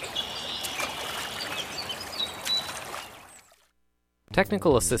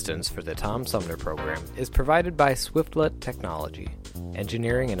 Technical assistance for the Tom Sumner Program is provided by Swiftlet Technology,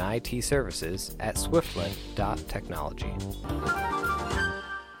 engineering and IT services at swiftlet.technology.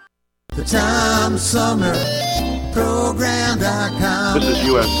 The Tom Sumner Program.com. This is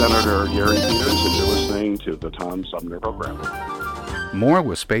U.S. Senator Gary Peters, and you're listening to the Tom Sumner Program. More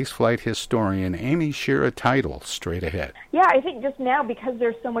with spaceflight historian Amy Shira Teitel straight ahead. Yeah, I think just now, because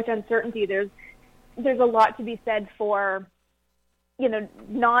there's so much uncertainty, there's a lot to be said for,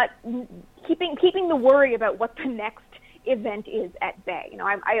 not keeping the worry about what the next event is at bay.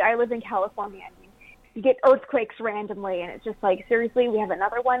 I live in California. I mean, you get earthquakes randomly, and it's just like, seriously, we have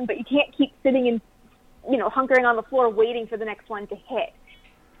another one? But you can't keep sitting and, hunkering on the floor waiting for the next one to hit.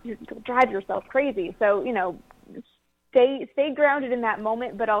 You'll drive yourself crazy. So, stay grounded in that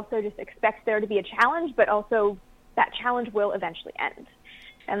moment, but also just expect there to be a challenge, but also that challenge will eventually end.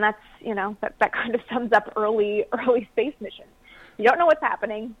 And that's, that kind of sums up early space missions. You don't know what's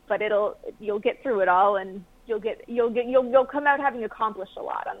happening, but you'll get through it all, and you'll come out having accomplished a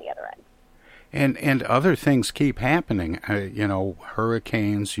lot on the other end. And other things keep happening.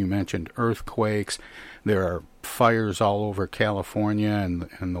 Hurricanes. You mentioned earthquakes. There are fires all over California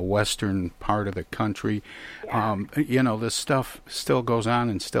and the western part of the country. Yeah. This stuff still goes on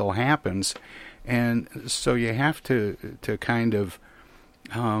and still happens, and so you have to kind of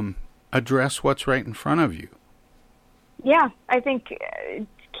address what's right in front of you. Yeah, I think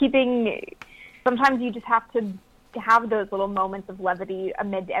sometimes you just have to have those little moments of levity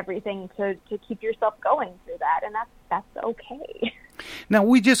amid everything to keep yourself going through that, and that's okay. Now,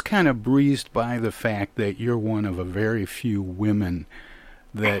 we just kind of breezed by the fact that you're one of a very few women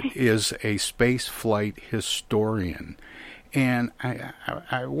that is a space flight historian, and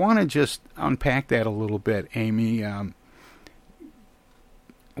I want to just unpack that a little bit, Amy.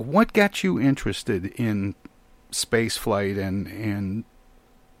 What got you interested in space flight and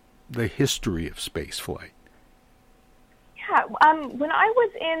the history of space flight? Yeah, when I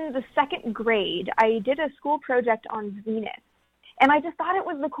was in the second grade, I did a school project on Venus, and I just thought it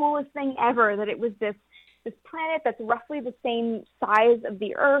was the coolest thing ever, that it was this planet that's roughly the same size of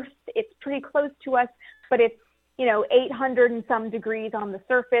the Earth. It's pretty close to us, but it's, 800 and some degrees on the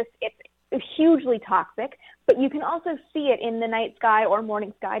surface. It's hugely toxic, but you can also see it in the night sky or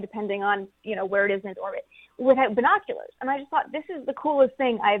morning sky, depending on, where it is in its orbit, without binoculars. And I just thought, this is the coolest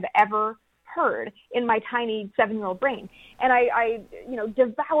thing I've ever heard in my tiny 7-year-old brain. And I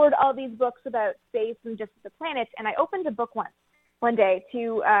devoured all these books about space and just the planets. And I opened a book one day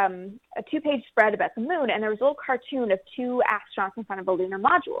to a 2-page spread about the moon, and there was a little cartoon of 2 astronauts in front of a lunar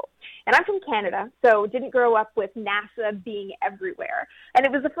module. And I'm from Canada, so didn't grow up with NASA being everywhere. And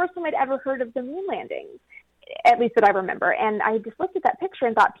it was the first time I'd ever heard of the moon landings, at least that I remember. And I just looked at that picture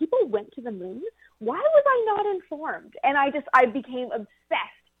and thought, people went to the moon? Why was I not informed? And I became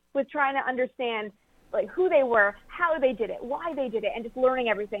obsessed with trying to understand like who they were, how they did it, why they did it, and just learning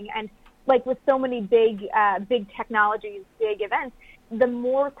everything. And like with so many big technologies, big events, the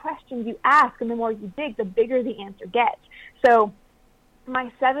more questions you ask and the more you dig, the bigger the answer gets. So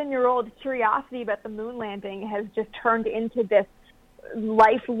my 7-year-old curiosity about the moon landing has just turned into this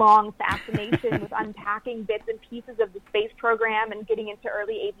lifelong fascination with unpacking bits and pieces of the space program and getting into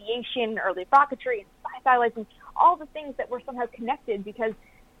early aviation, early rocketry, and spy satellites, and all the things that were somehow connected, because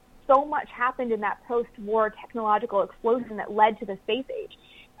so much happened in that post-war technological explosion that led to the space age,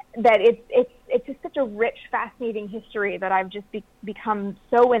 that it's just such a rich, fascinating history that I've just become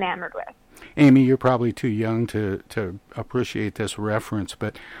so enamored with. Amy, you're probably too young to appreciate this reference,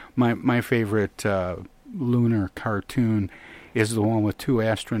 but my favorite lunar cartoon is the one with 2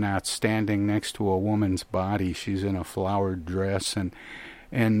 astronauts standing next to a woman's body. She's in a flowered dress, and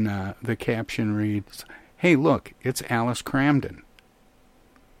the caption reads, "Hey, look, it's Alice Cramden."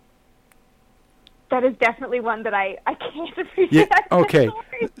 That is definitely one that I can't appreciate. Yeah, okay,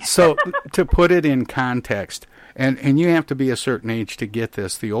 so to put it in context, and you have to be a certain age to get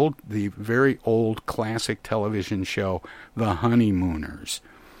this, the very old classic television show, The Honeymooners.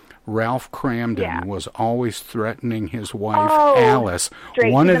 Ralph Cramden was always threatening his wife, Alice,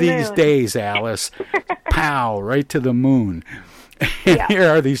 one of these days, Alice, pow, right to the moon. And here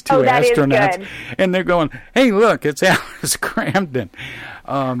are these 2 astronauts, and they're going, "Hey, look, it's Alice Cramden."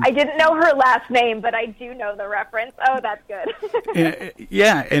 I didn't know her last name, but I do know the reference. Oh, that's good.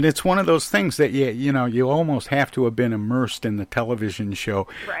 Yeah, and it's one of those things that you almost have to have been immersed in the television show,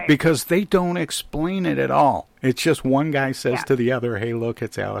 because they don't explain it at all. It's just one guy says to the other, "Hey, look,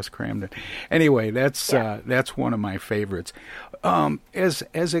 it's Alice Cramden." Anyway, that's one of my favorites.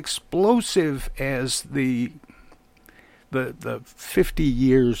 As explosive as the 50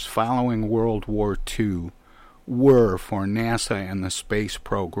 years following World War II were for NASA and the space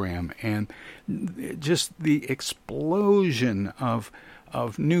program, and just the explosion of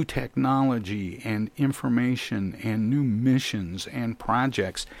new technology and information and new missions and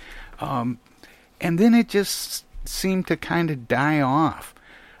projects, and then it just seemed to kind of die off.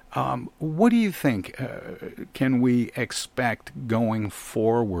 What do you think can we expect going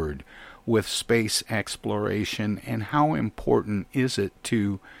forward with space exploration, and how important is it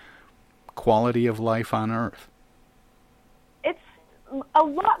to quality of life on Earth? It's a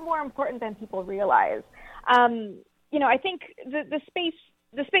lot more important than people realize. I think the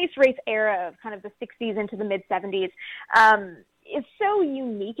space race era of kind of the 60s into the mid 70s is so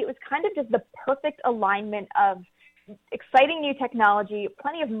unique. It was kind of just the perfect alignment of exciting new technology,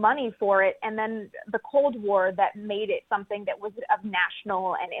 plenty of money for it, and then the Cold War that made it something that was of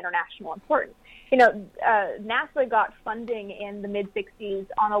national and international importance. NASA got funding in the mid-60s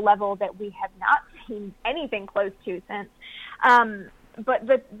on a level that we have not seen anything close to since. But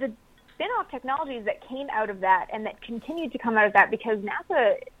the spin-off technologies that came out of that and that continued to come out of that, because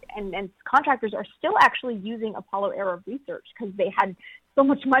NASA and contractors are still actually using Apollo-era research because they had so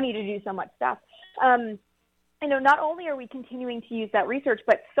much money to do so much stuff. Not only are we continuing to use that research,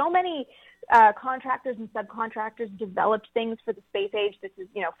 but so many contractors and subcontractors developed things for the space age. This is,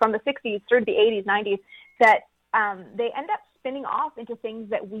 from the 60s through the 80s, 90s, that they end up spinning off into things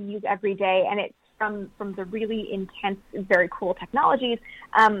that we use every day. And it's from the really intense, very cool technologies.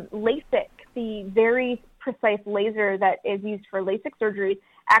 LASIK, the very precise laser that is used for LASIK surgery,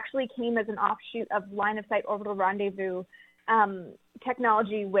 actually came as an offshoot of line-of-sight orbital rendezvous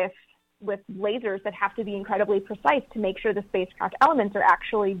technology with lasers that have to be incredibly precise to make sure the spacecraft elements are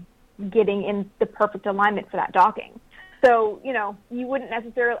actually getting in the perfect alignment for that docking. So, you wouldn't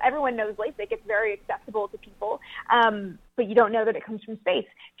necessarily, everyone knows LASIK, it's very accessible to people, but you don't know that it comes from space.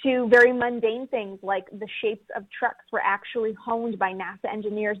 To very mundane things like the shapes of trucks were actually honed by NASA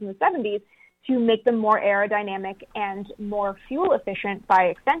engineers in the 70s to make them more aerodynamic and more fuel efficient by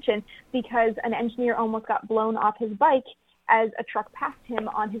extension, because an engineer almost got blown off his bike as a truck passed him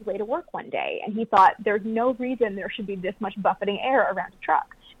on his way to work one day. And he thought there's no reason there should be this much buffeting air around a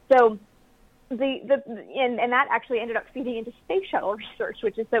truck. So and that actually ended up feeding into space shuttle research,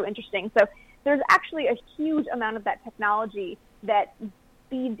 which is so interesting. So there's actually a huge amount of that technology that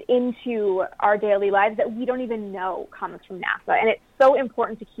feeds into our daily lives that we don't even know comes from NASA. And it's so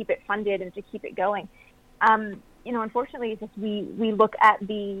important to keep it funded and to keep it going. Unfortunately, just we look at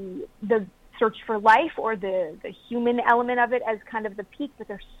the search for life or the human element of it as kind of the peak, but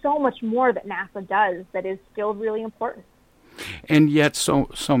there's so much more that NASA does that is still really important. And yet, so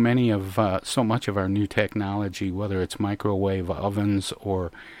much of our new technology, whether it's microwave ovens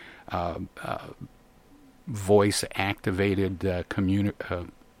or voice-activated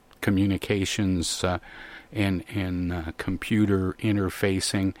communications and computer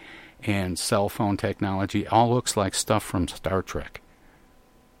interfacing and cell phone technology, all looks like stuff from Star Trek.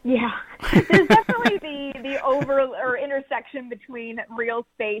 Yeah, there's definitely the over or intersection between real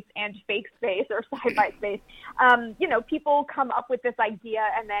space and fake space or sci-fi space. People come up with this idea,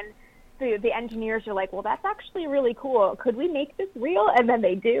 and then the engineers are like, well, that's actually really cool. Could we make this real? And then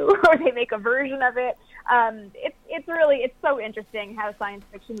they do, or they make a version of it. It's so interesting how science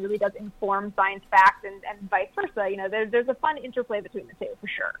fiction really does inform science fact and vice versa. There's a fun interplay between the two for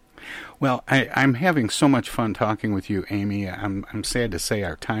sure. Well, I'm having so much fun talking with you, Amy. I'm sad to say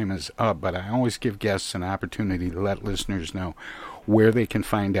our time is up, but I always give guests an opportunity to let listeners know where they can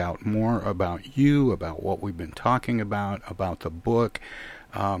find out more about you, about what we've been talking about the book.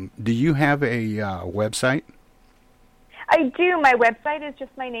 Do you have a website? I do. My website is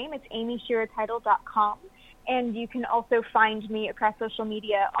just my name. It's amyshirateitel.com. And you can also find me across social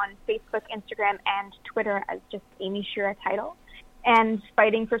media on Facebook, Instagram, and Twitter as just Amy Shira Teitel. And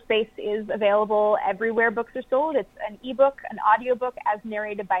Fighting for Space is available everywhere books are sold. It's an ebook, an audiobook as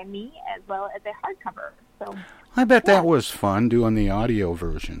narrated by me, as well as a hardcover. So I bet that was fun doing the audio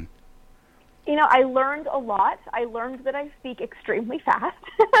version. I learned a lot. I learned that I speak extremely fast.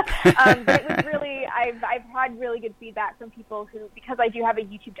 But it was really, I've had really good feedback from people who, because I do have a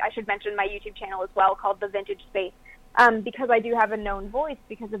YouTube, I should mention my YouTube channel as well, called The Vintage Space. Because I do have a known voice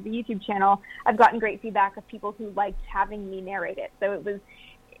because of the YouTube channel, I've gotten great feedback of people who liked having me narrate it. So it was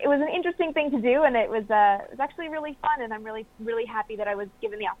an interesting thing to do, and it was actually really fun, and I'm really, really happy that I was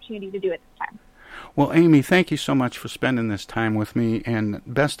given the opportunity to do it this time. Well, Amy, thank you so much for spending this time with me, and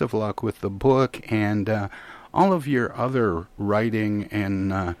best of luck with the book and all of your other writing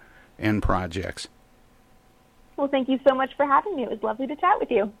and projects. Well, thank you so much for having me. It was lovely to chat with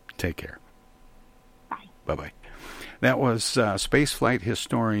you. Take care. Bye. Bye-bye. That was spaceflight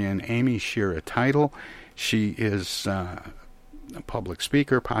historian Amy Shira Teitel. She is a public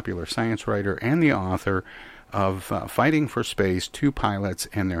speaker, popular science writer, and the author of Fighting for Space, Two Pilots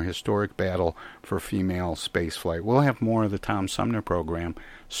and Their Historic Battle for Female Spaceflight. We'll have more of the Tom Sumner program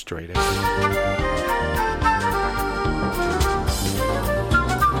straight ahead.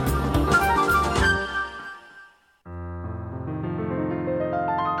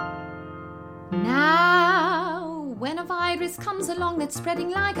 When a virus comes along that's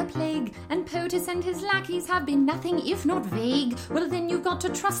spreading like a plague, and POTUS and his lackeys have been nothing if not vague, well then you've got to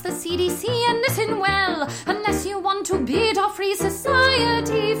trust the CDC and listen well, unless you want to bid our free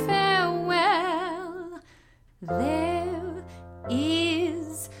society farewell. There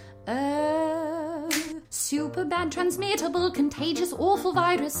is a super bad, transmittable, contagious, awful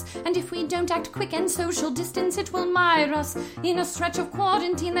virus, and if we don't act quick and social distance, it will mire us in a stretch of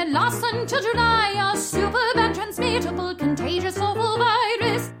quarantine that lasts until July. A super bad, transmittable, contagious, awful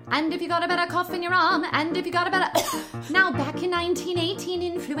virus. And if you got a better cough in your arm, and if you got a better... Now, back in 1918,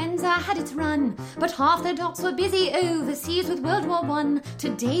 influenza had its run, but half the docs were busy overseas with World War I.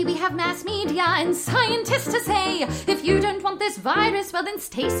 Today we have mass media and scientists to say, if you don't want this virus, well then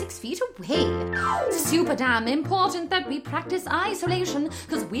stay 6 feet away. It's super damn important that we practice isolation,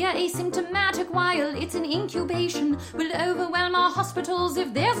 because we're asymptomatic while it's in incubation. We'll overwhelm our hospitals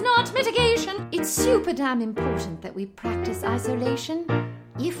if there's not mitigation. It's super damn important that we practice isolation.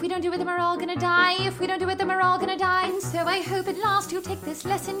 If we don't do it, then we're all gonna die. If we don't do it, then we're all gonna die. And so I hope at last you'll take this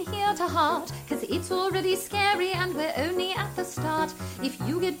lesson here to heart, cause it's already scary and we're only at the start. If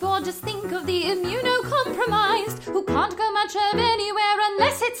you get bored, just think of the immunocompromised, who can't go much of anywhere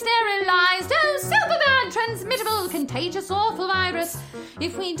unless it's sterilized. Oh, super bad, transmittable, contagious, awful virus.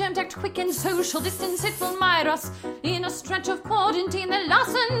 If we don't act quick and social distance, it will mire us in a stretch of quarantine that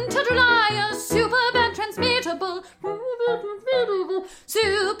lasts until July. A super bad, transmittable,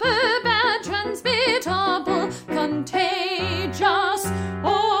 super bad, transmittable, contagious,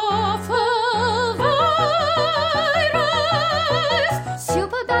 awful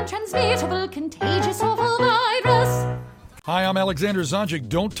Hi, I'm Alexander Zonjic.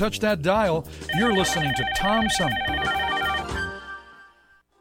 Don't touch that dial. You're listening to Tom Sumner.